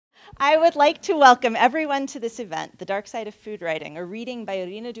I would like to welcome everyone to this event, The Dark Side of Food Writing, a reading by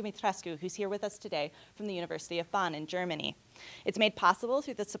Irina Dumitrescu, who's here with us today from the University of Bonn in Germany. It's made possible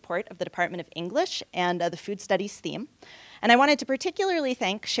through the support of the Department of English and the Food Studies theme. And I wanted to particularly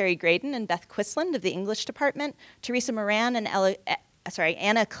thank Sherry Graydon and Beth Quisland of the English Department, Teresa Moran and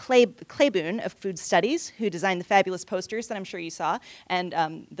Anna Claiborne of Food Studies, who designed the fabulous posters that I'm sure you saw,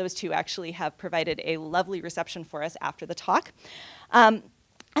 and those two actually have provided a lovely reception for us after the talk.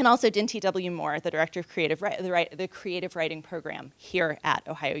 And also Dinty W. Moore, the director of the creative writing program here at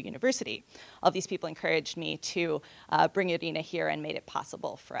Ohio University. All of these people encouraged me to bring Irina here and made it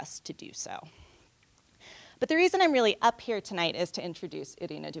possible for us to do so. But the reason I'm really up here tonight is to introduce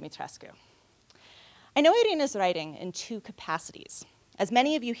Irina Dumitrescu. I know Irina's writing in two capacities. As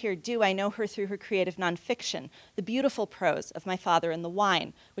many of you here do, I know her through her creative nonfiction, The Beautiful Prose of My Father and the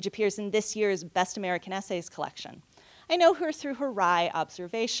Wine, which appears in this year's Best American Essays collection. I know her through her wry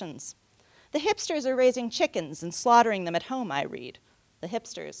observations. The hipsters are raising chickens and slaughtering them at home, I read. The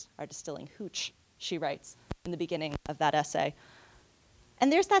hipsters are distilling hooch, she writes in the beginning of that essay.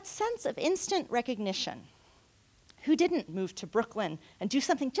 And there's that sense of instant recognition. Who didn't move to Brooklyn and do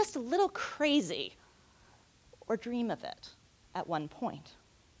something just a little crazy or dream of it at one point?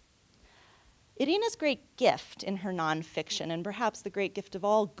 Irina's great gift in her nonfiction, and perhaps the great gift of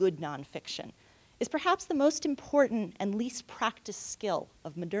all good nonfiction, is perhaps the most important and least practiced skill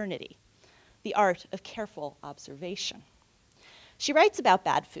of modernity, the art of careful observation. She writes about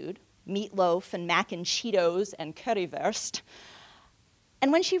bad food, meatloaf and mac and Cheetos and currywurst.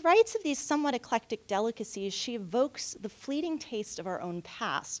 And when she writes of these somewhat eclectic delicacies, she evokes the fleeting taste of our own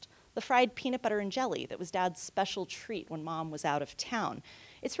past, the fried peanut butter and jelly that was Dad's special treat when Mom was out of town.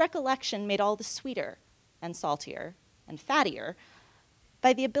 Its recollection made all the sweeter and saltier and fattier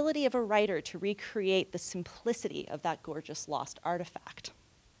by the ability of a writer to recreate the simplicity of that gorgeous lost artifact.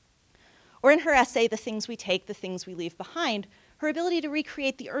 Or in her essay, The Things We Take, the Things We Leave Behind, her ability to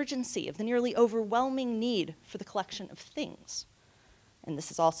recreate the urgency of the nearly overwhelming need for the collection of things. And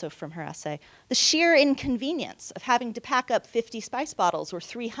this is also from her essay, the sheer inconvenience of having to pack up 50 spice bottles or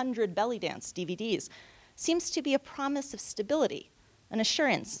 300 belly dance DVDs seems to be a promise of stability, an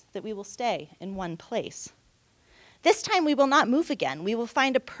assurance that we will stay in one place. This time we will not move again. We will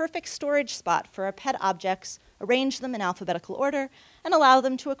find a perfect storage spot for our pet objects, arrange them in alphabetical order, and allow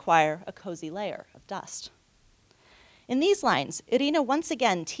them to acquire a cozy layer of dust. In these lines, Irina once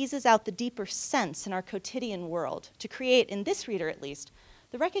again teases out the deeper sense in our quotidian world to create, in this reader at least,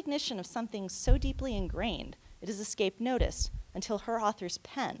 the recognition of something so deeply ingrained it has escaped notice until her author's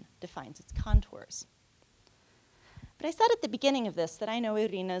pen defines its contours. But I said at the beginning of this that I know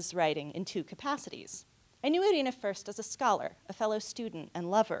Irina's writing in two capacities. I knew Irina first as a scholar, a fellow student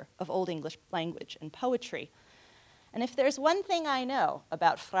and lover of Old English language and poetry. And if there's one thing I know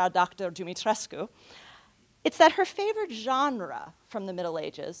about Frau Dr. Dumitrescu, it's that her favorite genre from the Middle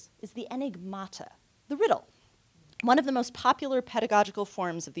Ages is the enigmata, the riddle, one of the most popular pedagogical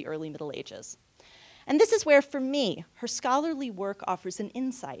forms of the early Middle Ages. And this is where, for me, her scholarly work offers an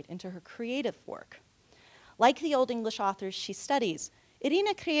insight into her creative work. Like the Old English authors she studies,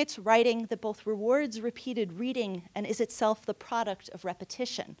 Irina creates writing that both rewards repeated reading and is itself the product of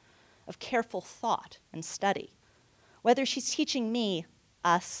repetition, of careful thought and study. Whether she's teaching me,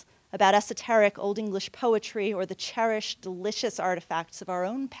 us, about esoteric Old English poetry or the cherished, delicious artifacts of our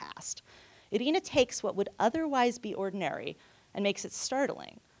own past, Irina takes what would otherwise be ordinary and makes it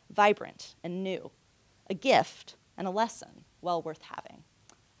startling, vibrant, and new, a gift and a lesson well worth having.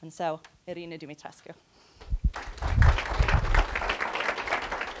 And so, Irina Dumitrescu.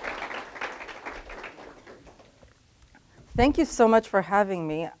 Thank you so much for having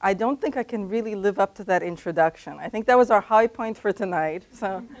me. I don't think I can really live up to that introduction. I think that was our high point for tonight.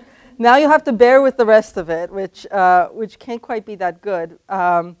 So now you have to bear with the rest of it, which can't quite be that good.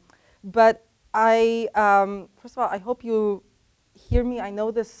 But first of all, I hope you hear me. I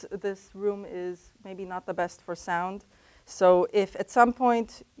know this room is maybe not the best for sound. So if at some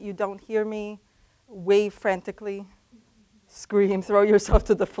point you don't hear me, wave frantically, scream, throw yourself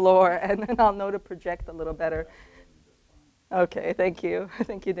to the floor, and then I'll know to project a little better. Okay, thank you.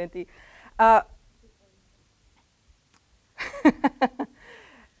 Thank you, Dinty.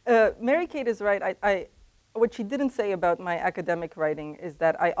 Mary-Kate is right. What she didn't say about my academic writing is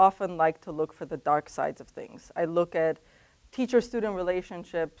that I often like to look for the dark sides of things. I look at teacher-student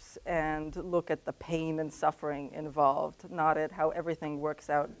relationships and look at the pain and suffering involved, not at how everything works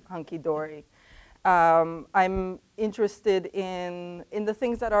out hunky-dory. I'm interested in the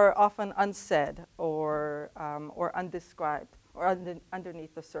things that are often unsaid or undescribed or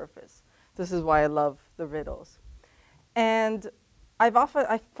underneath the surface. This is why I love the riddles. And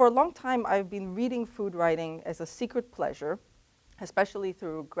for a long time, I've been reading food writing as a secret pleasure, especially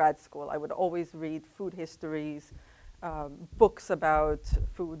through grad school. I would always read food histories, books about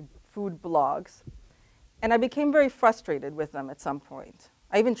food blogs. And I became very frustrated with them at some point.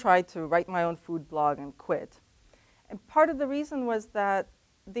 I even tried to write my own food blog and quit. And part of the reason was that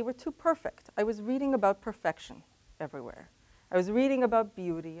they were too perfect. I was reading about perfection everywhere. I was reading about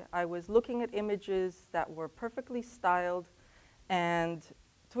beauty. I was looking at images that were perfectly styled and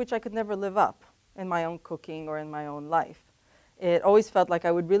to which I could never live up in my own cooking or in my own life. It always felt like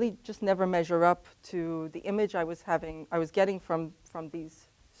I would really just never measure up to the image I was getting from these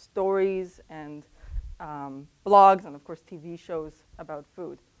stories and blogs and, of course, TV shows about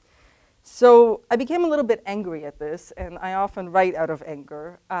food. So I became a little bit angry at this, and I often write out of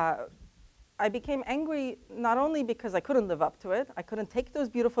anger. I became angry not only because I couldn't live up to it, I couldn't take those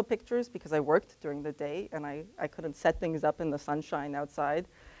beautiful pictures because I worked during the day, and I couldn't set things up in the sunshine outside.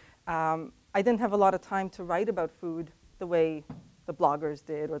 I didn't have a lot of time to write about food the way the bloggers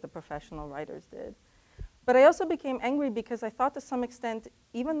did or the professional writers did. But I also became angry because I thought to some extent,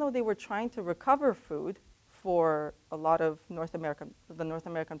 even though they were trying to recover food for a lot of the North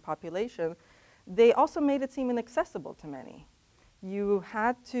American population, they also made it seem inaccessible to many. You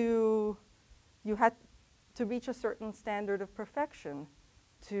had to reach a certain standard of perfection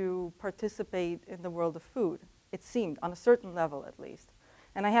to participate in the world of food, it seemed, on a certain level at least.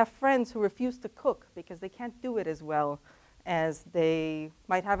 And I have friends who refuse to cook because they can't do it as well as they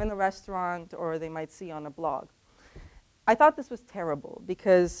might have in a restaurant or they might see on a blog. I thought this was terrible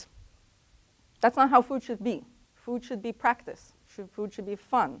because that's not how food should be. Food should be practice. Food should be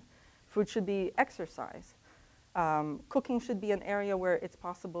fun. Food should be exercise. Cooking should be an area where it's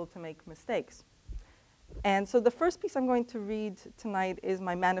possible to make mistakes. And so the first piece I'm going to read tonight is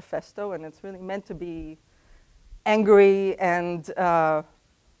my manifesto, and it's really meant to be angry and a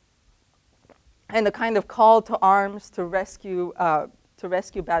kind of call to arms to rescue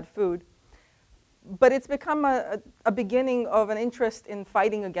bad food. But it's become a beginning of an interest in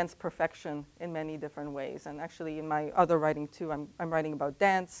fighting against perfection in many different ways. And actually in my other writing too, I'm writing about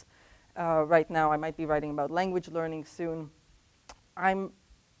dance. Right now I might be writing about language learning soon.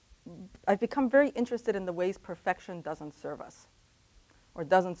 I've become very interested in the ways perfection doesn't serve us, or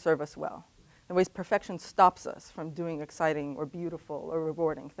doesn't serve us well. The ways perfection stops us from doing exciting or beautiful or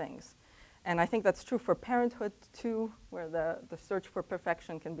rewarding things. And I think that's true for parenthood too, where the search for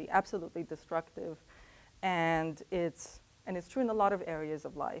perfection can be absolutely destructive. And it's true in a lot of areas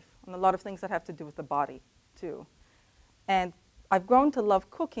of life, and a lot of things that have to do with the body too. And I've grown to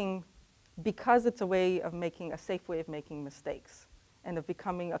love cooking because it's a safe way of making mistakes and of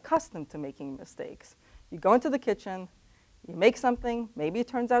becoming accustomed to making mistakes. You go into the kitchen, you make something, maybe it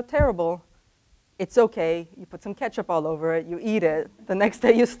turns out terrible. It's okay, you put some ketchup all over it, you eat it, the next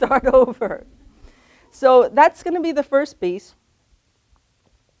day you start over. So that's going to be the first piece.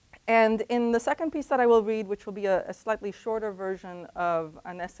 And in the second piece that I will read, which will be a slightly shorter version of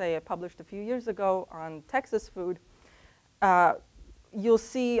an essay I published a few years ago on Texas food, you'll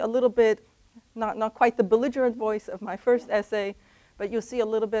see a little bit, not quite the belligerent voice of my first essay, but you'll see a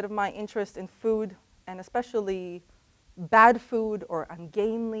little bit of my interest in food, and especially bad food or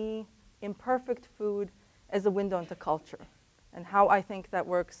ungainly, imperfect food as a window into culture, and how I think that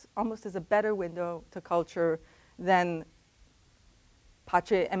works almost as a better window to culture than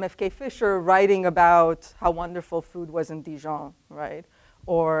Pache MFK Fisher writing about how wonderful food was in Dijon, right?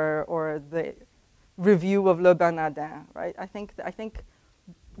 Or the review of Le Bernardin, right? I think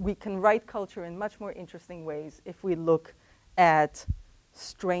we can write culture in much more interesting ways if we look at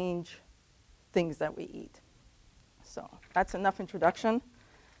strange things that we eat. So that's enough introduction.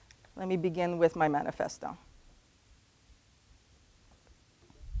 Let me begin with my manifesto.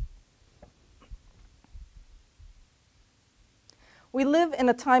 We live in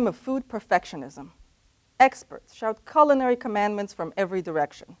a time of food perfectionism. Experts shout culinary commandments from every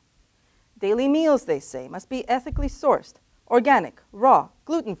direction. Daily meals, they say, must be ethically sourced, organic, raw,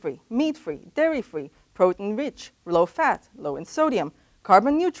 gluten-free, meat-free, dairy-free, protein-rich, low-fat, low in sodium,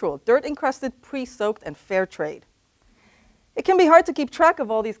 carbon-neutral, dirt-encrusted, pre-soaked, and fair trade. It can be hard to keep track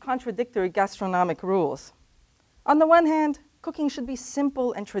of all these contradictory gastronomic rules. On the one hand, cooking should be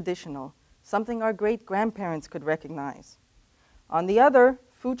simple and traditional, something our great-grandparents could recognize. On the other,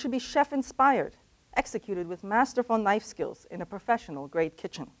 food should be chef-inspired, executed with masterful knife skills in a professional great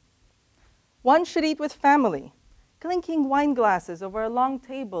kitchen. One should eat with family, clinking wine glasses over a long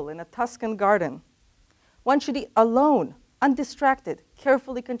table in a Tuscan garden. One should eat alone, undistracted,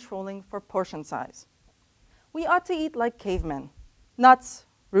 carefully controlling for portion size. We ought to eat like cavemen, nuts,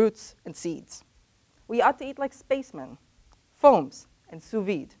 roots, and seeds. We ought to eat like spacemen, foams, and sous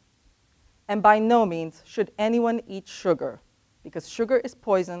vide. And by no means should anyone eat sugar, because sugar is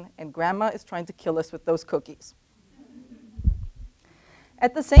poison and grandma is trying to kill us with those cookies.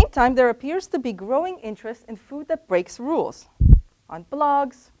 At the same time, there appears to be growing interest in food that breaks rules. On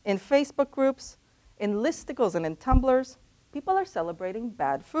blogs, in Facebook groups, in listicles and in Tumblrs, people are celebrating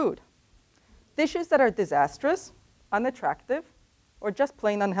bad food. Dishes that are disastrous, unattractive, or just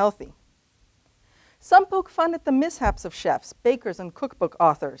plain unhealthy. Some poke fun at the mishaps of chefs, bakers, and cookbook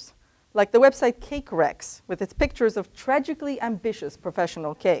authors, like the website Cake Rex, with its pictures of tragically ambitious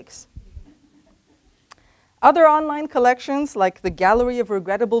professional cakes. Other online collections, like the Gallery of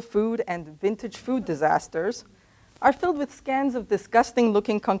Regrettable Food and Vintage Food Disasters, are filled with scans of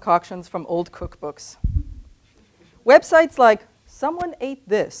disgusting-looking concoctions from old cookbooks. Websites like Someone Ate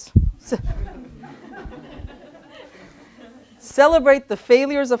This celebrate the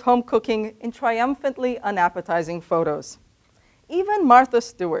failures of home cooking in triumphantly unappetizing photos. Even Martha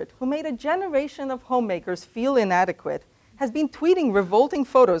Stewart, who made a generation of homemakers feel inadequate, has been tweeting revolting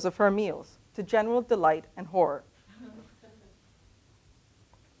photos of her meals, to general delight and horror.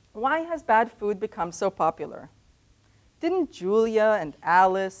 Why has bad food become so popular? Didn't Julia and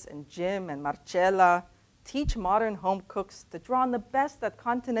Alice and Jim and Marcella teach modern home cooks to draw on the best that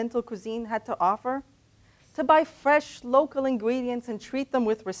continental cuisine had to offer? To buy fresh, local ingredients and treat them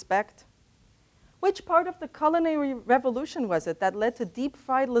with respect? Which part of the culinary revolution was it that led to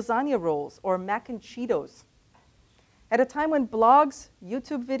deep-fried lasagna rolls or mac and Cheetos? At a time when blogs,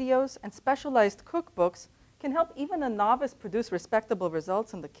 YouTube videos, and specialized cookbooks can help even a novice produce respectable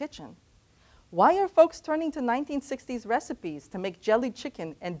results in the kitchen, why are folks turning to 1960s recipes to make jellied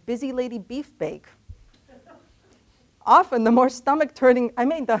chicken and busy lady beef bake? Often the more stomach-turning, I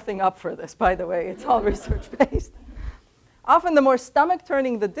made nothing up for this, by the way, it's all research-based. Often the more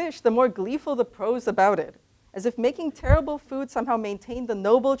stomach-turning the dish, the more gleeful the prose about it, as if making terrible food somehow maintained the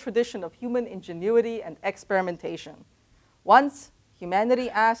noble tradition of human ingenuity and experimentation. Once, humanity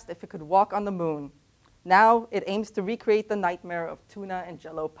asked if it could walk on the moon. Now, it aims to recreate the nightmare of tuna and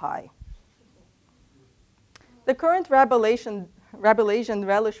Jell-O pie. The current Rabelaisian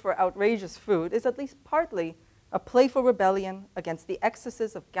relish for outrageous food is at least partly a playful rebellion against the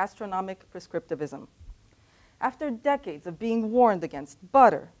excesses of gastronomic prescriptivism. After decades of being warned against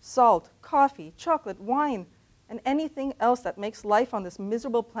butter, salt, coffee, chocolate, wine, and anything else that makes life on this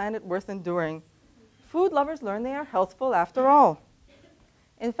miserable planet worth enduring, food lovers learn they are healthful after all.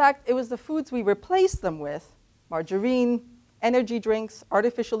 In fact, it was the foods we replaced them with, margarine, energy drinks,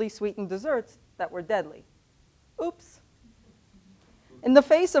 artificially sweetened desserts, that were deadly. Oops. In the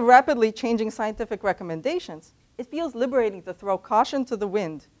face of rapidly changing scientific recommendations, it feels liberating to throw caution to the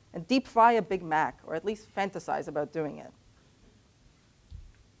wind and deep fry a Big Mac, or at least fantasize about doing it.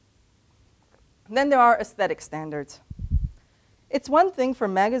 And then there are aesthetic standards. It's one thing for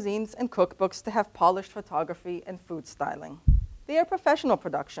magazines and cookbooks to have polished photography and food styling. They are professional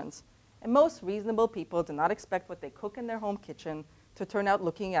productions, and most reasonable people do not expect what they cook in their home kitchen to turn out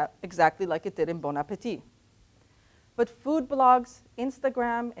looking exactly like it did in Bon Appetit. But food blogs,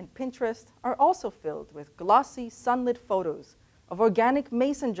 Instagram, and Pinterest are also filled with glossy, sunlit photos of organic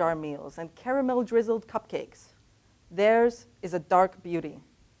mason jar meals and caramel-drizzled cupcakes. Theirs is a dark beauty.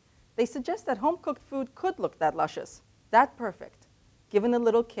 They suggest that home-cooked food could look that luscious, that perfect, given a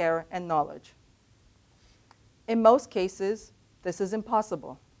little care and knowledge. In most cases, this is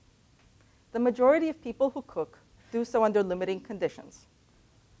impossible. The majority of people who cook do so under limiting conditions.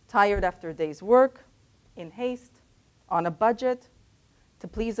 Tired after a day's work, in haste, on a budget, to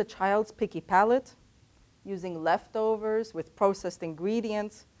please a child's picky palate, using leftovers with processed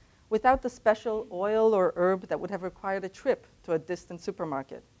ingredients, without the special oil or herb that would have required a trip to a distant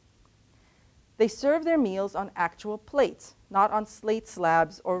supermarket. They serve their meals on actual plates, not on slate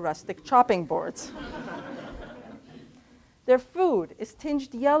slabs or rustic chopping boards. Their food is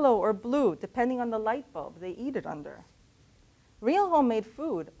tinged yellow or blue, depending on the light bulb they eat it under. Real homemade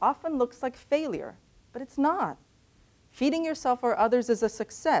food often looks like failure, but it's not. Feeding yourself or others is a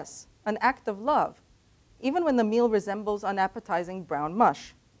success, an act of love, even when the meal resembles unappetizing brown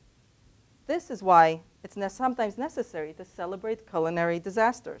mush. This is why it's sometimes necessary to celebrate culinary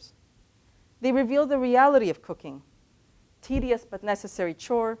disasters. They reveal the reality of cooking, tedious but necessary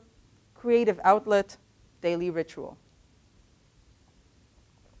chore, creative outlet, daily ritual.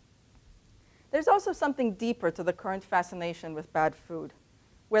 There's also something deeper to the current fascination with bad food,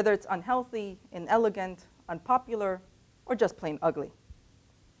 whether it's unhealthy, inelegant, unpopular, or just plain ugly.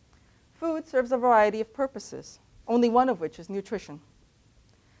 Food serves a variety of purposes, only one of which is nutrition.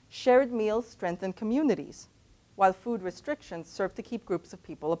 Shared meals strengthen communities, while food restrictions serve to keep groups of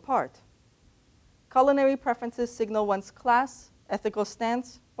people apart. Culinary preferences signal one's class, ethical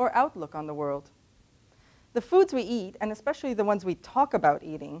stance, or outlook on the world. The foods we eat, and especially the ones we talk about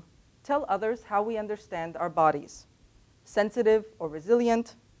eating, tell others how we understand our bodies: sensitive or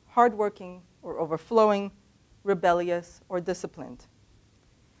resilient, hardworking or overflowing, rebellious or disciplined.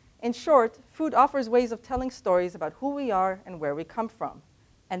 In short, food offers ways of telling stories about who we are and where we come from,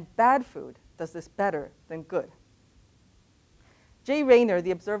 and bad food does this better than good. Jay Rayner,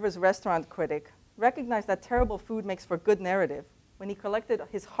 the Observer's restaurant critic, recognized that terrible food makes for good narrative when he collected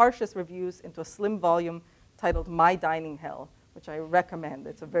his harshest reviews into a slim volume titled My Dining Hell, which I recommend.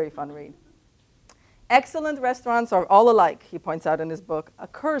 It's a very fun read. Excellent restaurants are all alike, he points out in his book, a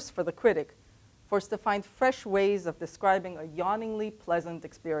curse for the critic, forced to find fresh ways of describing a yawningly pleasant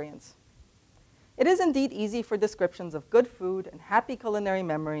experience. It is indeed easy for descriptions of good food and happy culinary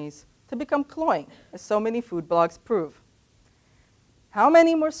memories to become cloying, as so many food blogs prove. How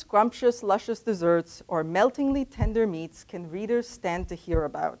many more scrumptious, luscious desserts or meltingly tender meats can readers stand to hear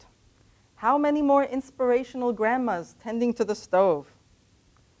about? How many more inspirational grandmas tending to the stove?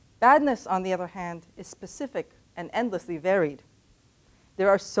 Badness, on the other hand, is specific and endlessly varied. There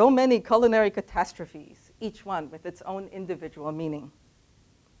are so many culinary catastrophes, each one with its own individual meaning.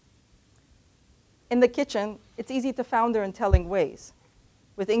 In the kitchen, it's easy to founder in telling ways,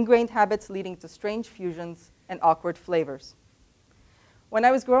 with ingrained habits leading to strange fusions and awkward flavors. When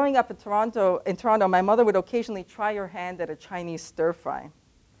I was growing up in Toronto, my mother would occasionally try her hand at a Chinese stir-fry.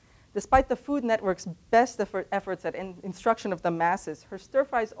 Despite the Food Network's best efforts at instruction of the masses, her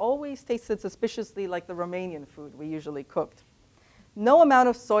stir-fries always tasted suspiciously like the Romanian food we usually cooked. No amount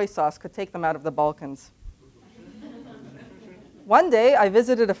of soy sauce could take them out of the Balkans. One day, I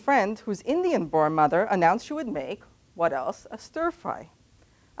visited a friend whose Indian-born mother announced she would make, what else, a stir-fry.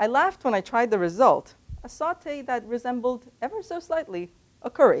 I laughed when I tried the result, a sauté that resembled, ever so slightly, a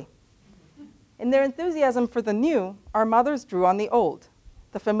curry. In their enthusiasm for the new, our mothers drew on the old,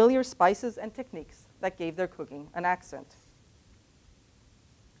 the familiar spices and techniques that gave their cooking an accent.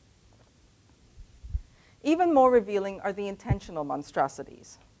 Even more revealing are the intentional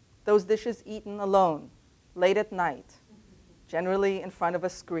monstrosities, those dishes eaten alone, late at night, generally in front of a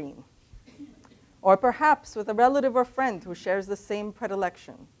screen, or perhaps with a relative or friend who shares the same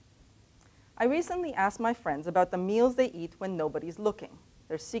predilection. I recently asked my friends about the meals they eat when nobody's looking,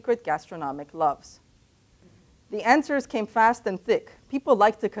 their secret gastronomic loves. The answers came fast and thick. People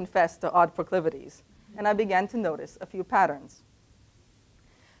like to confess to odd proclivities, and I began to notice a few patterns.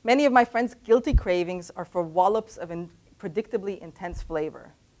 Many of my friends' guilty cravings are for wallops of predictably intense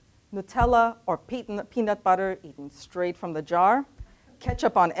flavor. Nutella or peanut butter eaten straight from the jar,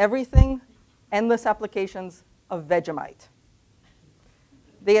 ketchup on everything, endless applications of Vegemite.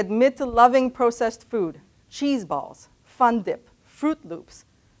 They admit to loving processed food, cheese balls, Fun Dip, Fruit Loops,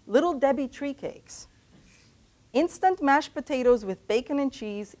 Little Debbie tree cakes. Instant mashed potatoes with bacon and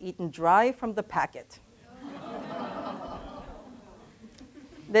cheese eaten dry from the packet.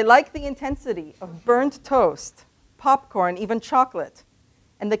 They like the intensity of burnt toast, popcorn, even chocolate,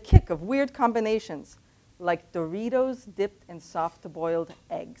 and the kick of weird combinations like Doritos dipped in soft-boiled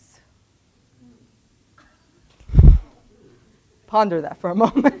eggs. Ponder that for a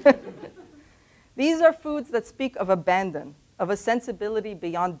moment. These are foods that speak of abandon, of a sensibility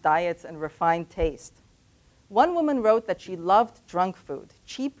beyond diets and refined taste. One woman wrote that she loved drunk food,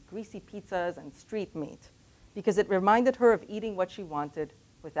 cheap, greasy pizzas and street meat, because it reminded her of eating what she wanted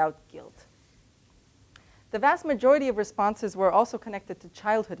without guilt. The vast majority of responses were also connected to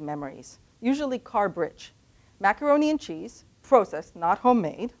childhood memories, usually carb-rich. Macaroni and cheese, processed, not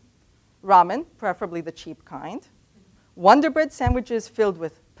homemade. Ramen, preferably the cheap kind. Wonder Bread sandwiches filled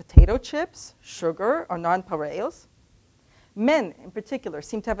with potato chips, sugar, or nonpareils. Men, in particular,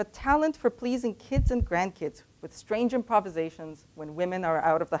 seem to have a talent for pleasing kids and grandkids with strange improvisations when women are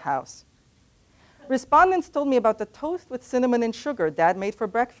out of the house. Respondents told me about the toast with cinnamon and sugar Dad made for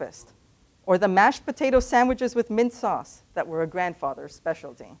breakfast, or the mashed potato sandwiches with mint sauce that were a grandfather's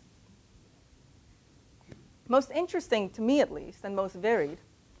specialty. Most interesting, to me at least, and most varied,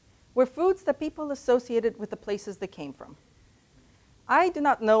 were foods that people associated with the places they came from. I do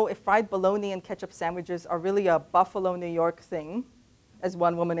not know if fried bologna and ketchup sandwiches are really a Buffalo, New York thing, as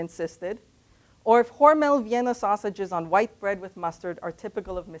one woman insisted, or if Hormel Vienna sausages on white bread with mustard are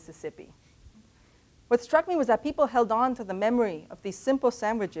typical of Mississippi. What struck me was that people held on to the memory of these simple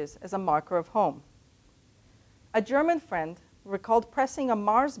sandwiches as a marker of home. A German friend recalled pressing a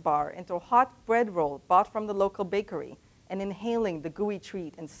Mars bar into a hot bread roll bought from the local bakery and inhaling the gooey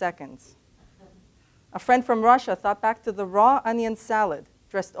treat in seconds. A friend from Russia thought back to the raw onion salad,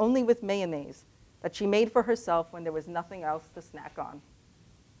 dressed only with mayonnaise, that she made for herself when there was nothing else to snack on.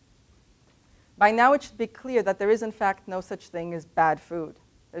 By now, it should be clear that there is, in fact, no such thing as bad food.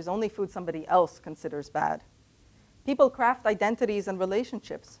 There's only food somebody else considers bad. People craft identities and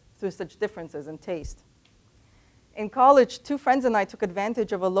relationships through such differences in taste. In college, 2 friends and I took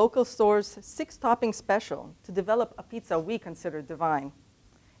advantage of a local store's 6-topping special to develop a pizza we considered divine.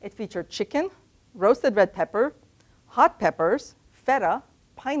 It featured chicken, roasted red pepper, hot peppers, feta,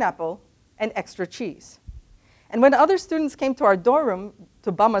 pineapple, and extra cheese. And when other students came to our dorm room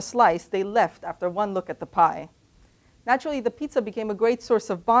to bum a slice, they left after one look at the pie. Naturally, the pizza became a great source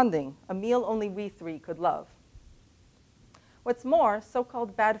of bonding, a meal only we 3 could love. What's more,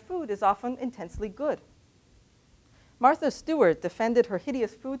 so-called bad food is often intensely good. Martha Stewart defended her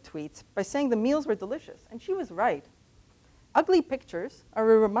hideous food tweets by saying the meals were delicious, and she was right. Ugly pictures are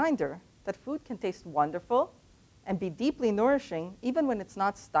a reminder that food can taste wonderful and be deeply nourishing even when it's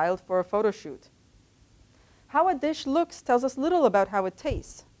not styled for a photo shoot. How a dish looks tells us little about how it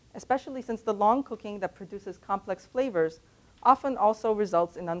tastes, especially since the long cooking that produces complex flavors often also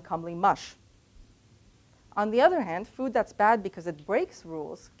results in uncomely mush. On the other hand, food that's bad because it breaks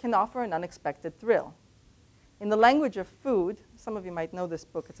rules can offer an unexpected thrill. In the language of food, some of you might know this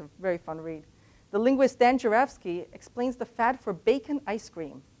book, it's a very fun read, the linguist Dan Jarevsky explains the fad for bacon ice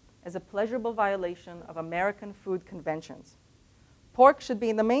cream as a pleasurable violation of American food conventions. Pork should be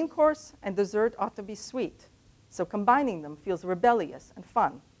in the main course, and dessert ought to be sweet, so combining them feels rebellious and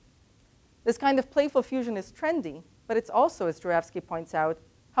fun. This kind of playful fusion is trendy, but it's also, as Jarevsky points out,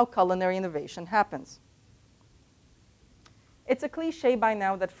 how culinary innovation happens. It's a cliche by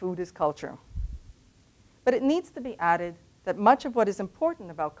now that food is culture. But it needs to be added that much of what is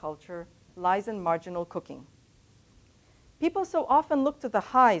important about culture lies in marginal cooking. People so often look to the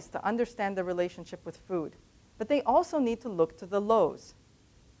highs to understand their relationship with food, but they also need to look to the lows.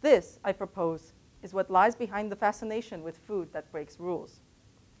 This, I propose, is what lies behind the fascination with food that breaks rules.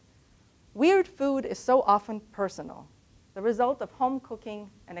 Weird food is so often personal, the result of home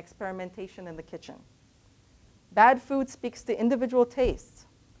cooking and experimentation in the kitchen. Bad food speaks to individual tastes,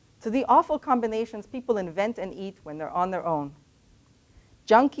 to the awful combinations people invent and eat when they're on their own.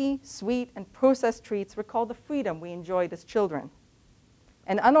 Junky, sweet, and processed treats recall the freedom we enjoyed as children.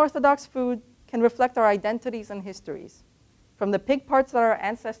 And unorthodox food can reflect our identities and histories, from the pig parts that our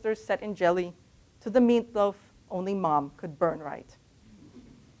ancestors set in jelly to the meatloaf only mom could burn right.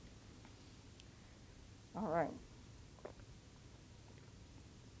 All right.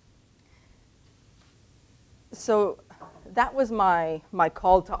 So that was my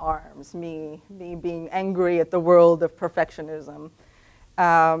call to arms, me being angry at the world of perfectionism.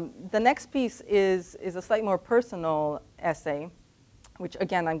 The next piece is a slightly more personal essay, which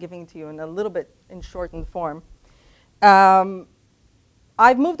again I'm giving to you in a little bit in shortened form.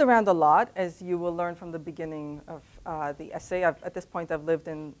 I've moved around a lot, as you will learn from the beginning of the essay. At this point, I've lived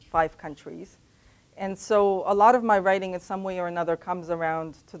in 5 countries. And so a lot of my writing in some way or another comes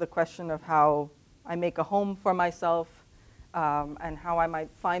around to the question of how I make a home for myself, and how I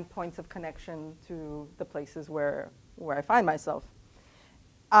might find points of connection to the places where I find myself.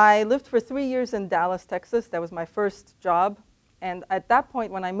 I lived for 3 years in Dallas, Texas. That was my first job. And at that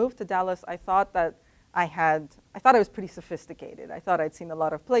point, when I moved to Dallas, I thought that I was pretty sophisticated. I thought I'd seen a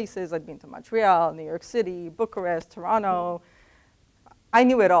lot of places. I'd been to Montreal, New York City, Bucharest, Toronto. I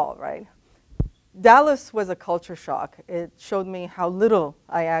knew it all, right? Dallas was a culture shock. It showed me how little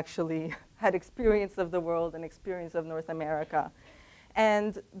I actually had experience of the world and experience of North America.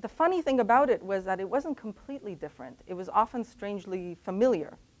 And the funny thing about it was that it wasn't completely different. It was often strangely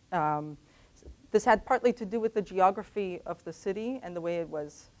familiar. This had partly to do with the geography of the city and the way it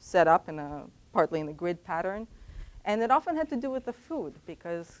was set up partly in a grid pattern. And it often had to do with the food,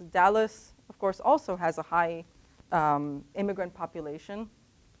 because Dallas, of course, also has a high immigrant population,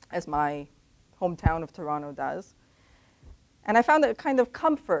 as my hometown of Toronto does. And I found a kind of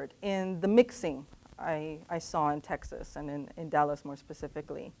comfort in the mixing I saw in Texas and in Dallas more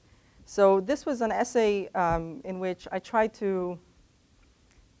specifically. So this was an essay in which I tried to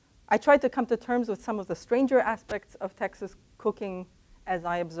come to terms with some of the stranger aspects of Texas cooking as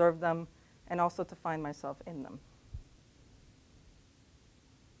I observed them, and also to find myself in them.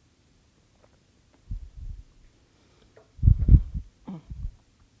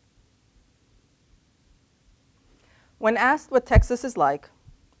 When asked what Texas is like,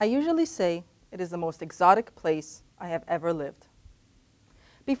 I usually say it is the most exotic place I have ever lived.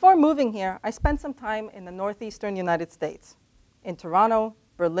 Before moving here, I spent some time in the northeastern United States, in Toronto,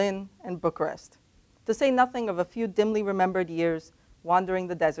 Berlin, and Bucharest, to say nothing of a few dimly remembered years wandering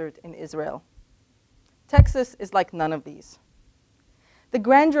the desert in Israel. Texas is like none of these. The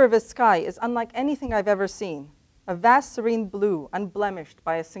grandeur of its sky is unlike anything I've ever seen, a vast serene blue unblemished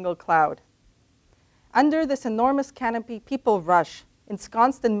by a single cloud. Under this enormous canopy, people rush,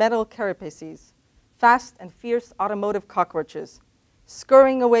 ensconced in metal carapaces, fast and fierce automotive cockroaches,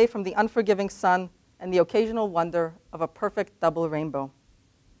 scurrying away from the unforgiving sun and the occasional wonder of a perfect double rainbow.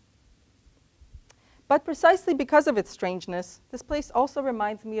 But precisely because of its strangeness, this place also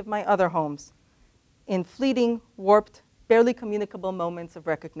reminds me of my other homes, in fleeting, warped, barely communicable moments of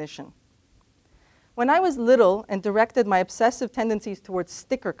recognition. When I was little and directed my obsessive tendencies towards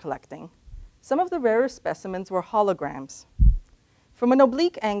sticker collecting, some of the rarer specimens were holograms. From an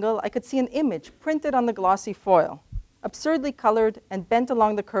oblique angle, I could see an image printed on the glossy foil, absurdly colored and bent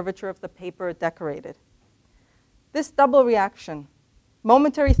along the curvature of the paper it decorated. This double reaction,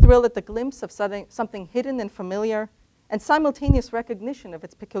 momentary thrill at the glimpse of something hidden and familiar, and simultaneous recognition of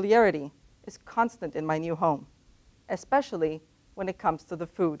its peculiarity, is constant in my new home, especially when it comes to the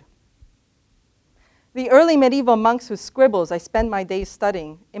food. The early medieval monks whose scribbles I spend my days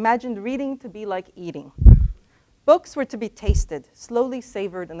studying imagined reading to be like eating. Books were to be tasted, slowly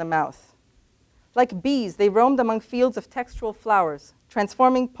savored in the mouth. Like bees, they roamed among fields of textural flowers,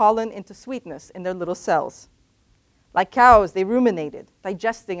 transforming pollen into sweetness in their little cells. Like cows, they ruminated,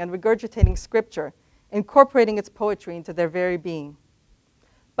 digesting and regurgitating scripture, incorporating its poetry into their very being.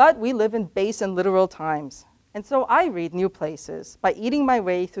 But we live in base and literal times, and so I read new places by eating my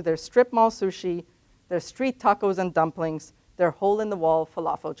way through their strip mall sushi, their street tacos and dumplings, their hole-in-the-wall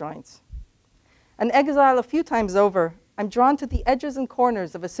falafel joints. An exile a few times over, I'm drawn to the edges and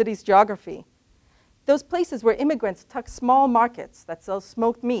corners of a city's geography. Those places where immigrants tuck small markets that sell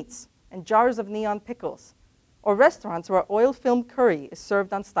smoked meats and jars of neon pickles, or restaurants where oil-filmed curry is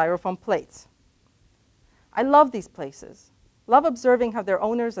served on styrofoam plates. I love these places, love observing how their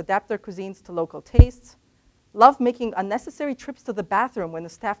owners adapt their cuisines to local tastes, love making unnecessary trips to the bathroom when the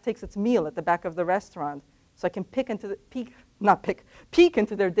staff takes its meal at the back of the restaurant so I can peek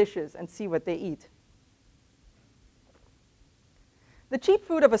into their dishes and see what they eat. The cheap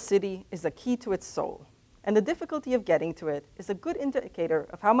food of a city is a key to its soul, and the difficulty of getting to it is a good indicator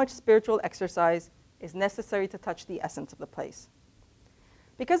of how much spiritual exercise is necessary to touch the essence of the place.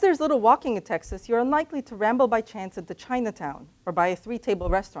 Because there's little walking in Texas, you're unlikely to ramble by chance into Chinatown or by a three-table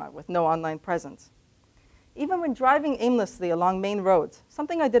restaurant with no online presence. Even when driving aimlessly along main roads,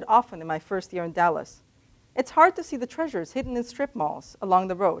 something I did often in my first year in Dallas, it's hard to see the treasures hidden in strip malls along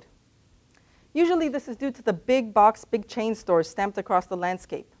the road. Usually this is due to the big box, big chain stores stamped across the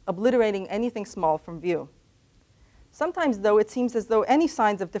landscape, obliterating anything small from view. Sometimes, though, it seems as though any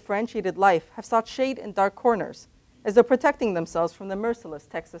signs of differentiated life have sought shade in dark corners, as though protecting themselves from the merciless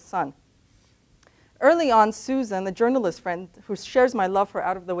Texas sun. Early on, Susan, a journalist friend who shares my love for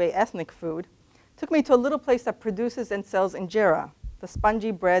out-of-the-way ethnic food, took me to a little place that produces and sells injera, the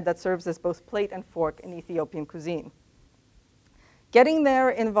spongy bread that serves as both plate and fork in Ethiopian cuisine. Getting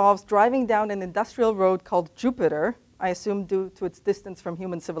there involves driving down an industrial road called Jupiter, I assume due to its distance from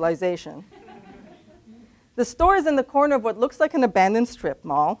human civilization. The store is in the corner of what looks like an abandoned strip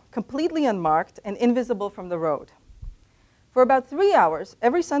mall, completely unmarked and invisible from the road. For about 3 hours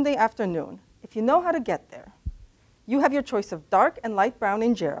every Sunday afternoon, if you know how to get there, you have your choice of dark and light brown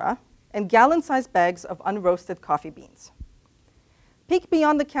injera and gallon-sized bags of unroasted coffee beans. Peek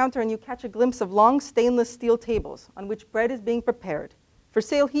beyond the counter and you catch a glimpse of long stainless steel tables on which bread is being prepared, for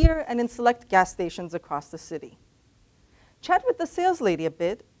sale here and in select gas stations across the city. Chat with the sales lady a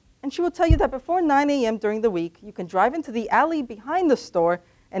bit, and she will tell you that before 9 a.m. during the week, you can drive into the alley behind the store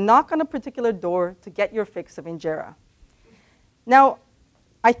and knock on a particular door to get your fix of injera. Now,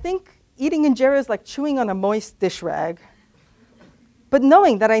 I think eating injera is like chewing on a moist dish rag, but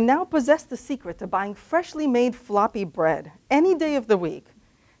knowing that I now possess the secret to buying freshly made floppy bread any day of the week,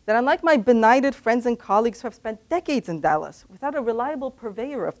 that unlike my benighted friends and colleagues who have spent decades in Dallas without a reliable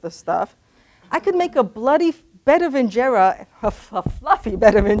purveyor of the stuff, I could make a bloody bed of injera, a fluffy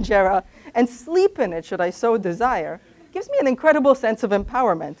bed of injera, and sleep in it should I so desire, gives me an incredible sense of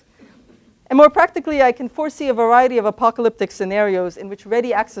empowerment. And more practically, I can foresee a variety of apocalyptic scenarios in which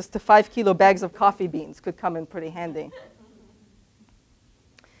ready access to 5-kilo bags of coffee beans could come in pretty handy.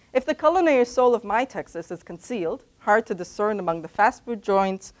 If the culinary soul of my Texas is concealed, hard to discern among the fast food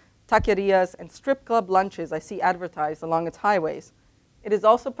joints, taquerias, and strip club lunches I see advertised along its highways, it is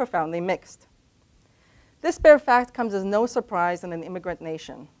also profoundly mixed. This bare fact comes as no surprise in an immigrant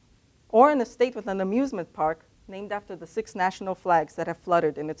nation, or in a state with an amusement park named after the 6 national flags that have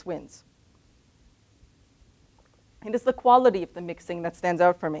fluttered in its winds. It is the quality of the mixing that stands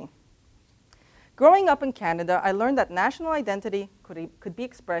out for me. Growing up in Canada, I learned that national identity could be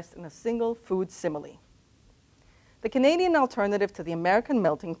expressed in a single food simile. The Canadian alternative to the American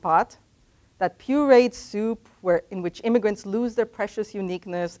melting pot, that pureed soup in which immigrants lose their precious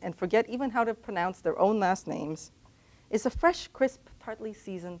uniqueness and forget even how to pronounce their own last names, is a fresh, crisp, tartly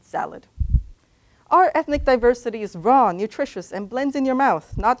seasoned salad. Our ethnic diversity is raw, nutritious, and blends in your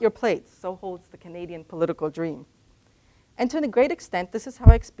mouth, not your plate, so holds the Canadian political dream. And to a great extent, this is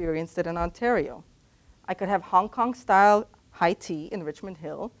how I experienced it in Ontario. I could have Hong Kong-style high tea in Richmond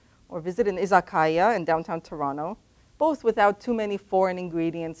Hill, or visit an izakaya in downtown Toronto, both without too many foreign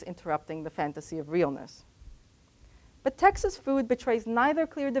ingredients interrupting the fantasy of realness. But Texas food betrays neither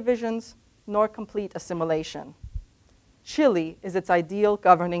clear divisions nor complete assimilation. Chili is its ideal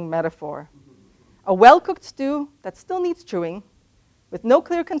governing metaphor. A well-cooked stew that still needs chewing, with no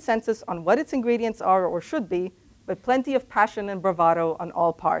clear consensus on what its ingredients are or should be, but plenty of passion and bravado on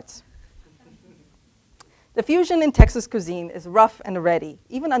all parts. The fusion in Texas cuisine is rough and ready,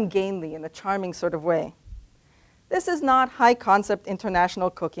 even ungainly in a charming sort of way. This is not high-concept international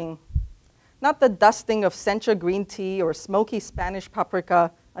cooking, not the dusting of sencha green tea or smoky Spanish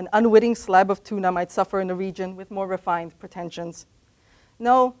paprika an unwitting slab of tuna might suffer in a region with more refined pretensions.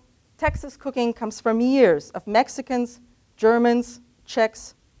 No, Texas cooking comes from years of Mexicans, Germans,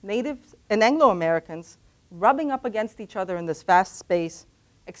 Czechs, natives, and Anglo-Americans rubbing up against each other in this vast space,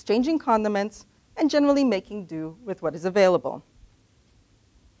 exchanging condiments, and generally making do with what is available.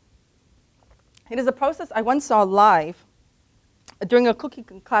 It is a process I once saw live during a cooking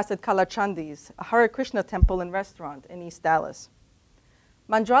class at Kalachandi's, a Hare Krishna temple and restaurant in East Dallas.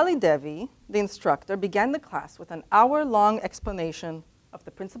 Manjali Devi, the instructor, began the class with an hour-long explanation of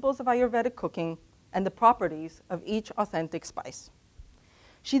the principles of Ayurvedic cooking and the properties of each authentic spice.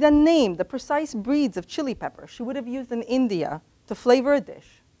 She then named the precise breeds of chili pepper she would have used in India to flavor a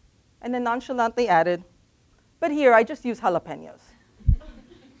dish, and then nonchalantly added, "But here, I just use jalapenos."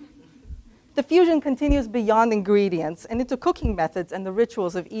 The fusion continues beyond ingredients and into cooking methods and the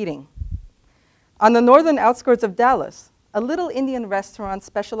rituals of eating. On the northern outskirts of Dallas, a little Indian restaurant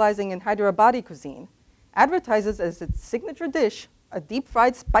specializing in Hyderabadi cuisine advertises as its signature dish a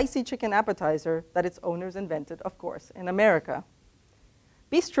deep-fried spicy chicken appetizer that its owners invented, of course, in America.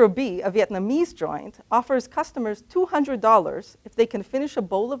 Bistro B, a Vietnamese joint, offers customers $200 if they can finish a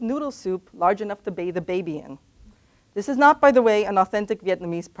bowl of noodle soup large enough to bathe a baby in. This is not, by the way, an authentic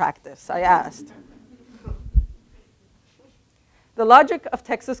Vietnamese practice, I asked. The logic of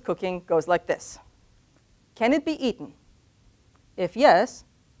Texas cooking goes like this. Can it be eaten? If yes,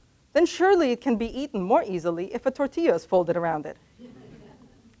 then surely it can be eaten more easily if a tortilla is folded around it.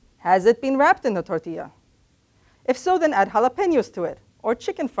 Has it been wrapped in a tortilla? If so, then add jalapenos to it, or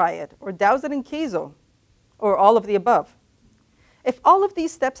chicken fry it, or douse it in queso, or all of the above. If all of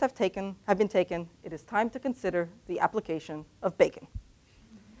these steps have been taken, it is time to consider the application of bacon.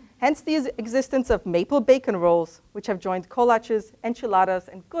 Hence the existence of maple bacon rolls, which have joined kolaches, enchiladas,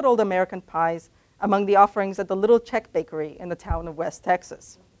 and good old American pies among the offerings at the Little Czech Bakery in the town of West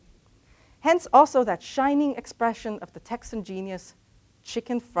Texas. Hence also that shining expression of the Texan genius,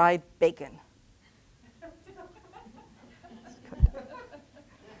 chicken fried bacon.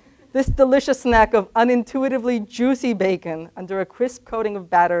 This delicious snack of unintuitively juicy bacon under a crisp coating of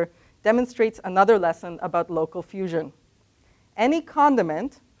batter demonstrates another lesson about local fusion. Any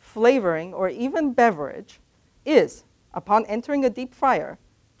condiment, flavoring, or even beverage is, upon entering a deep fryer,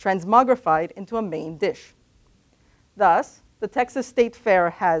 transmogrified into a main dish. Thus, the Texas State Fair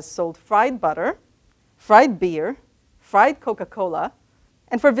has sold fried butter, fried beer, fried Coca-Cola,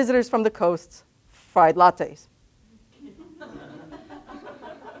 and for visitors from the coasts, fried lattes.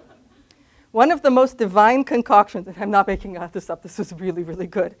 One of the most divine concoctions, and I'm not making this up, this was really, really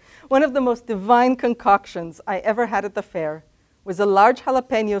good. One of the most divine concoctions I ever had at the fair was a large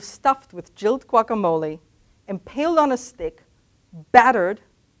jalapeno stuffed with grilled guacamole, impaled on a stick, battered,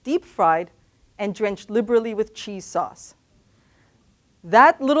 deep fried, and drenched liberally with cheese sauce.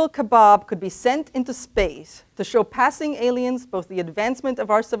 That little kebab could be sent into space to show passing aliens both the advancement of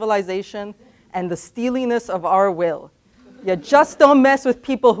our civilization and the steeliness of our will. You just don't mess with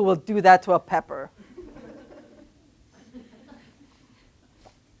people who will do that to a pepper.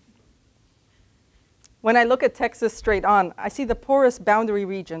 When I look at Texas straight on, I see the porous boundary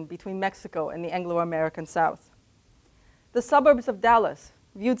region between Mexico and the Anglo-American South. The suburbs of Dallas,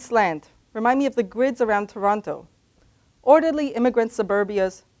 viewed slant, remind me of the grids around Toronto. Orderly immigrant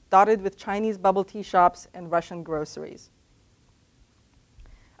suburbias dotted with Chinese bubble tea shops and Russian groceries.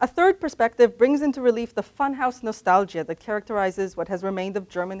 A third perspective brings into relief the funhouse nostalgia that characterizes what has remained of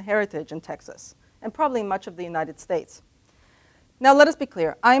German heritage in Texas, and probably much of the United States. Now, let us be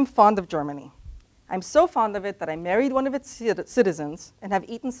clear. I am fond of Germany. I'm so fond of it that I married one of its citizens and have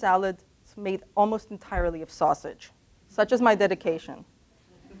eaten salads made almost entirely of sausage. Such is my dedication.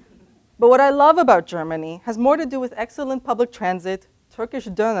 But what I love about Germany has more to do with excellent public transit, Turkish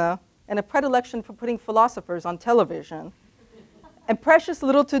döner, and a predilection for putting philosophers on television, and precious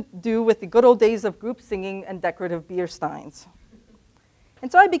little to do with the good old days of group singing and decorative beer steins.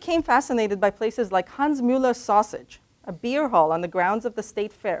 And so I became fascinated by places like Hans Müller's Sausage, a beer hall on the grounds of the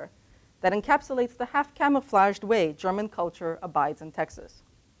State Fair that encapsulates the half-camouflaged way German culture abides in Texas.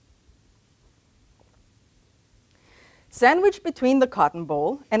 Sandwiched between the Cotton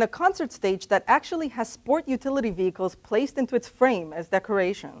Bowl and a concert stage that actually has sport utility vehicles placed into its frame as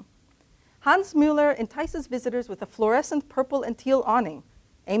decoration, Hans Müller entices visitors with a fluorescent purple and teal awning,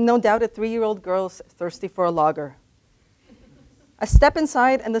 aimed no doubt at 3-year-old girls thirsty for a lager. A step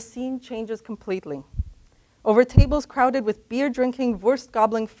inside and the scene changes completely. Over tables crowded with beer-drinking,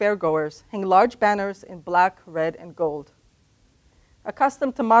 Wurst-gobbling fairgoers hang large banners in black, red, and gold.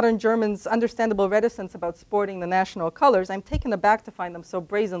 Accustomed to modern Germans' understandable reticence about sporting the national colors, I'm taken aback to find them so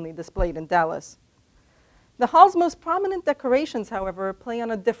brazenly displayed in Dallas. The hall's most prominent decorations, however, play on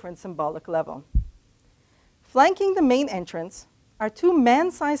a different symbolic level. Flanking the main entrance are 2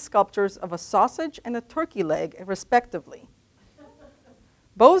 man-sized sculptures of a sausage and a turkey leg, respectively,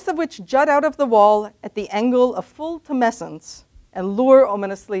 both of which jut out of the wall at the angle of full tumescence and lure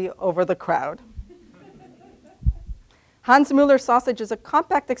ominously over the crowd. Hans Müller's Sausage is a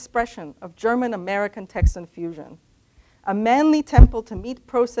compact expression of German-American Texan fusion, a manly temple to meat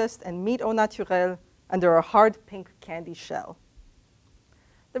processed and meat au naturel under a hard pink candy shell.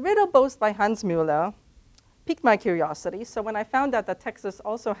 The riddle boast by Hans Müller piqued my curiosity, so when I found out that Texas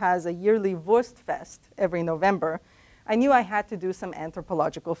also has a yearly Wurstfest every November, I knew I had to do some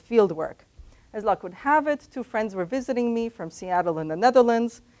anthropological field work. As luck would have it, 2 friends were visiting me from Seattle in the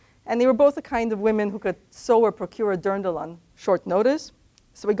Netherlands, and they were both the kind of women who could sew or procure a dirndl on short notice.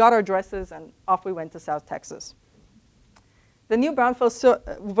 So we got our dresses and off we went to South Texas. The new Braunfels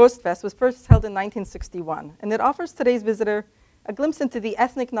Wurstfest was first held in 1961, and it offers today's visitor a glimpse into the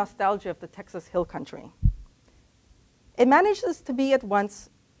ethnic nostalgia of the Texas Hill Country. It manages to be at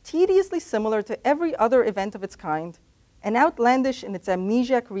once tediously similar to every other event of its kind, and outlandish in its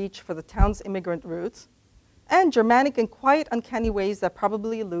amnesiac reach for the town's immigrant roots, and Germanic in quiet, uncanny ways that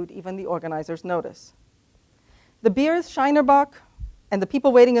probably elude even the organizers' notice. The beer is Scheinerbach, and the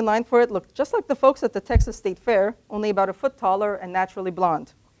people waiting in line for it look just like the folks at the Texas State Fair, only about a foot taller and naturally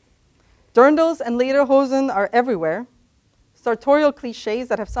blonde. Dirndls and lederhosen are everywhere, sartorial cliches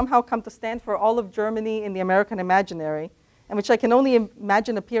that have somehow come to stand for all of Germany in the American imaginary, and which I can only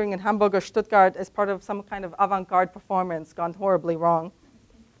imagine appearing in Hamburg or Stuttgart as part of some kind of avant-garde performance gone horribly wrong.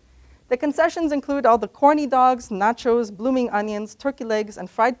 The concessions include all the corny dogs, nachos, blooming onions, turkey legs, and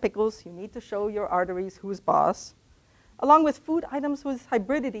fried pickles. You need to show your arteries who's boss, along with food items whose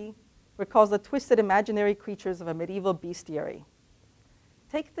hybridity recalls the twisted imaginary creatures of a medieval bestiary.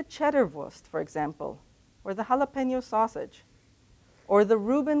 Take the cheddar wurst, for example, or the jalapeno sausage, or the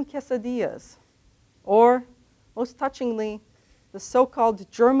Reuben quesadillas, or, most touchingly, the so-called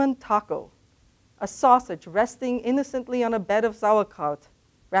German taco, a sausage resting innocently on a bed of sauerkraut,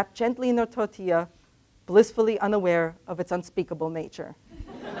 wrapped gently in a tortilla, blissfully unaware of its unspeakable nature.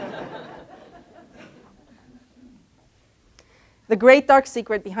 The great dark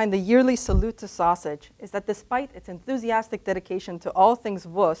secret behind the yearly salute to sausage is that despite its enthusiastic dedication to all things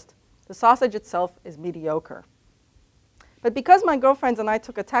Wurst, the sausage itself is mediocre. But because my girlfriends and I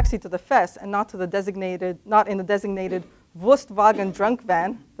took a taxi to the fest and not in the designated Wurstwagen drunk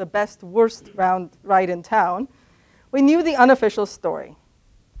van, the best Wurst ride in town, we knew the unofficial story.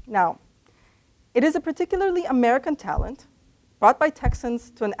 Now, it is a particularly American talent, brought by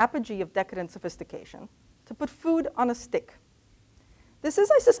Texans to an apogee of decadent sophistication, to put food on a stick. This is,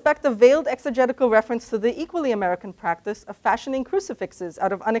 I suspect, a veiled exegetical reference to the equally American practice of fashioning crucifixes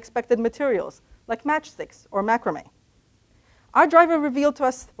out of unexpected materials, like matchsticks or macrame. Our driver revealed to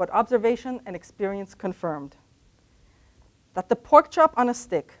us what observation and experience confirmed: that the pork chop on a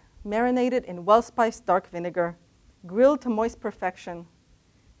stick, marinated in well-spiced dark vinegar, grilled to moist perfection,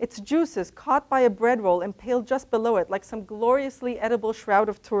 its juices caught by a bread roll impaled just below it like some gloriously edible shroud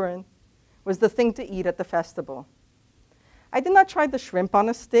of Turin, was the thing to eat at the festival. I did not try the shrimp on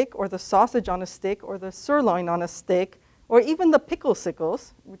a stick, or the sausage on a stick, or the sirloin on a stick, or even the pickle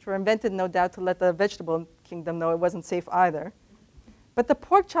sickles, which were invented, no doubt, to let the vegetable kingdom know it wasn't safe either. But the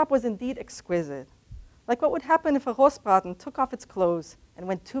pork chop was indeed exquisite, like what would happen if a Rostbraten took off its clothes and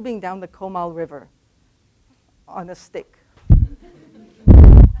went tubing down the Comal River on a stick.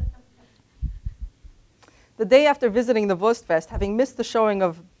 The day after visiting the Wurstfest, having missed the showing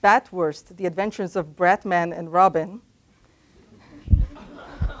of Batwurst, The Adventures of Bratman and Robin,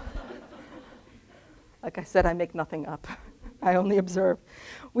 like I said, I make nothing up. I only observe,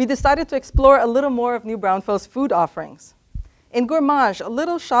 we decided to explore a little more of New Braunfels' food offerings. In Gourmage, a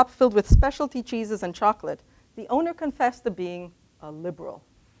little shop filled with specialty cheeses and chocolate, the owner confessed to being a liberal.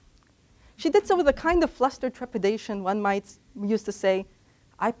 She did so with a kind of flustered trepidation. One might use to say,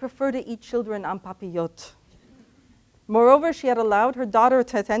 "I prefer to eat children en papillote." Moreover, she had allowed her daughter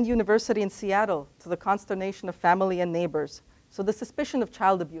to attend university in Seattle, to the consternation of family and neighbors, so the suspicion of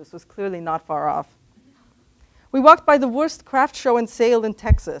child abuse was clearly not far off. We walked by the Wurst craft show and sale in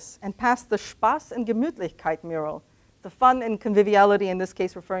Texas and passed the Spaß und Gemütlichkeit mural, the fun and conviviality, in this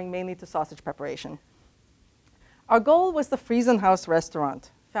case referring mainly to sausage preparation. Our goal was the Friesenhaus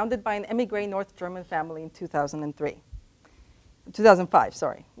restaurant, founded by an émigré North German family in 2005,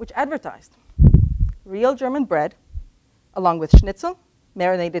 which advertised real German bread, along with schnitzel,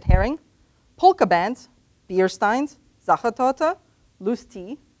 marinated herring, polka bands, Biersteins, Sachertorte, loose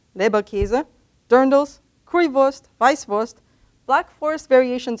tea, Leberkäse, Dirndls, Currywurst, Weißwurst, Black Forest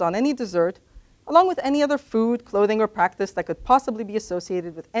variations on any dessert, along with any other food, clothing, or practice that could possibly be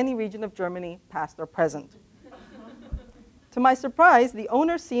associated with any region of Germany, past or present. To my surprise, the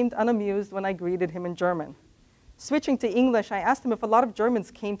owner seemed unamused when I greeted him in German. Switching to English, I asked him if a lot of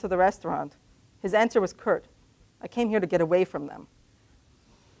Germans came to the restaurant. His answer was curt: "I came here to get away from them."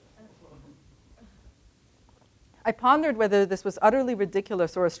 I pondered whether this was utterly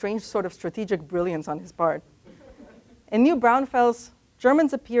ridiculous or a strange sort of strategic brilliance on his part. In New Braunfels,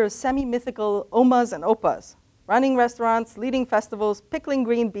 Germans appear as semi-mythical omas and opas, running restaurants, leading festivals, pickling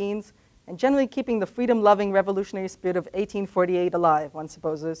green beans, and generally keeping the freedom-loving revolutionary spirit of 1848 alive, one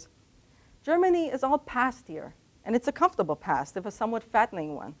supposes. Germany is all past here, and it's a comfortable past, if a somewhat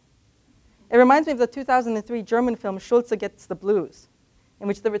fattening one. It reminds me of the 2003 German film Schulze Gets the Blues, in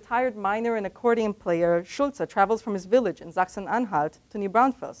which the retired miner and accordion player Schulze travels from his village in Sachsen-Anhalt to New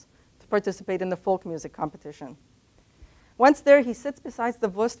Braunfels to participate in the folk music competition. Once there, he sits beside the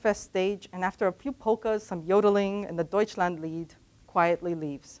Wurstfest stage, and after a few polkas, some yodeling, and the Deutschlandlied, quietly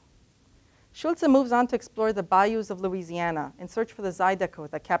leaves. Schulze moves on to explore the bayous of Louisiana in search for the Zydeco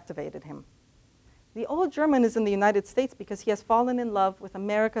that captivated him. The old German is in the United States because he has fallen in love with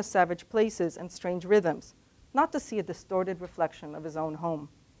America's savage places and strange rhythms, not to see a distorted reflection of his own home.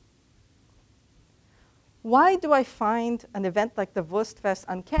 Why do I find an event like the Wurstfest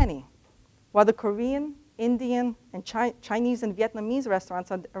uncanny, while the Korean, Indian, and Chinese and Vietnamese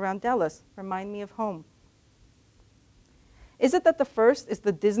restaurants around Dallas remind me of home? Is it that the first is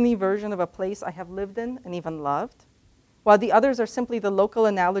the Disney version of a place I have lived in and even loved, while the others are simply the local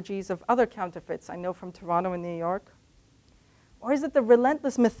analogies of other counterfeits I know from Toronto and New York? Or is it the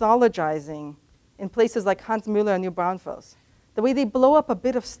relentless mythologizing in places like Hans Müller and New Braunfels, the way they blow up a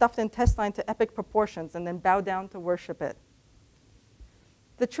bit of stuffed intestine to epic proportions and then bow down to worship it?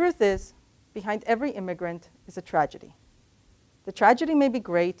 The truth is, behind every immigrant is a tragedy. The tragedy may be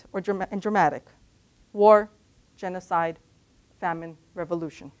great or dramatic: war, genocide, famine,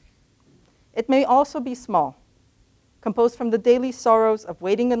 revolution. It may also be small, composed from the daily sorrows of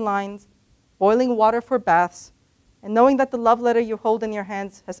waiting in lines, boiling water for baths, and knowing that the love letter you hold in your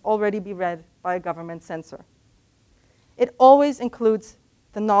hands has already been read by a government censor. It always includes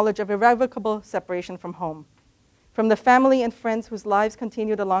the knowledge of irrevocable separation from home, from the family and friends whose lives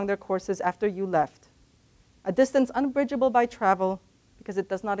continued along their courses after you left, a distance unbridgeable by travel because it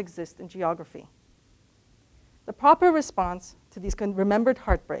does not exist in geography. The proper response to these remembered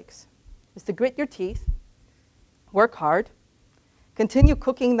heartbreaks is to grit your teeth, work hard, continue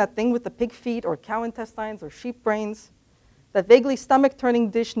cooking that thing with the pig feet or cow intestines or sheep brains, that vaguely stomach-turning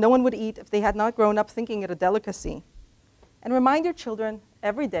dish no one would eat if they had not grown up thinking it a delicacy, and remind your children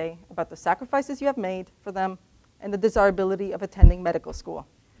every day about the sacrifices you have made for them and the desirability of attending medical school.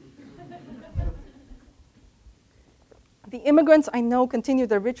 The immigrants I know continue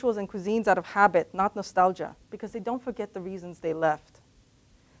their rituals and cuisines out of habit, not nostalgia, because they don't forget the reasons they left.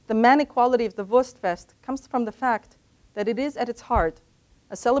 The manic quality of the Wurstfest comes from the fact that it is, at its heart,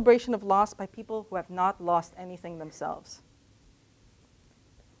 a celebration of loss by people who have not lost anything themselves.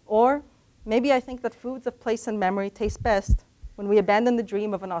 Or maybe I think that foods of place and memory taste best when we abandon the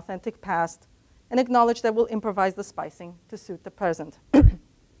dream of an authentic past and acknowledge that we'll improvise the spicing to suit the present.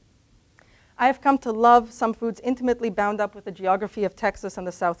 I have come to love some foods intimately bound up with the geography of Texas and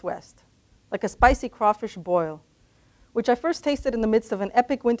the Southwest, like a spicy crawfish boil, which I first tasted in the midst of an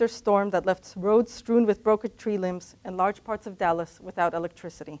epic winter storm that left roads strewn with broken tree limbs and large parts of Dallas without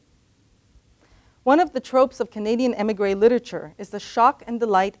electricity. One of the tropes of Canadian émigré literature is the shock and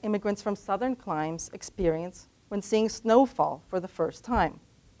delight immigrants from southern climes experience when seeing snowfall for the first time.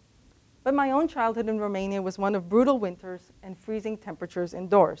 But my own childhood in Romania was one of brutal winters and freezing temperatures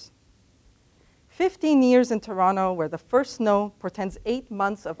indoors. 15 years in Toronto, where the first snow portends 8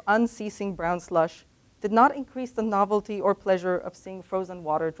 months of unceasing brown slush, did not increase the novelty or pleasure of seeing frozen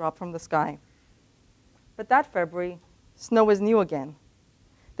water drop from the sky. But that February, snow was new again.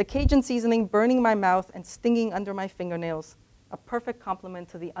 The Cajun seasoning burning my mouth and stinging under my fingernails, a perfect complement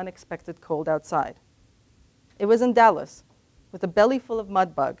to the unexpected cold outside. It was in Dallas, with a belly full of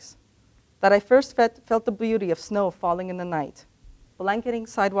mud bugs, that I first felt the beauty of snow falling in the night, blanketing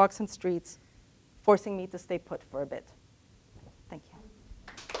sidewalks and streets, forcing me to stay put for a bit. Thank you.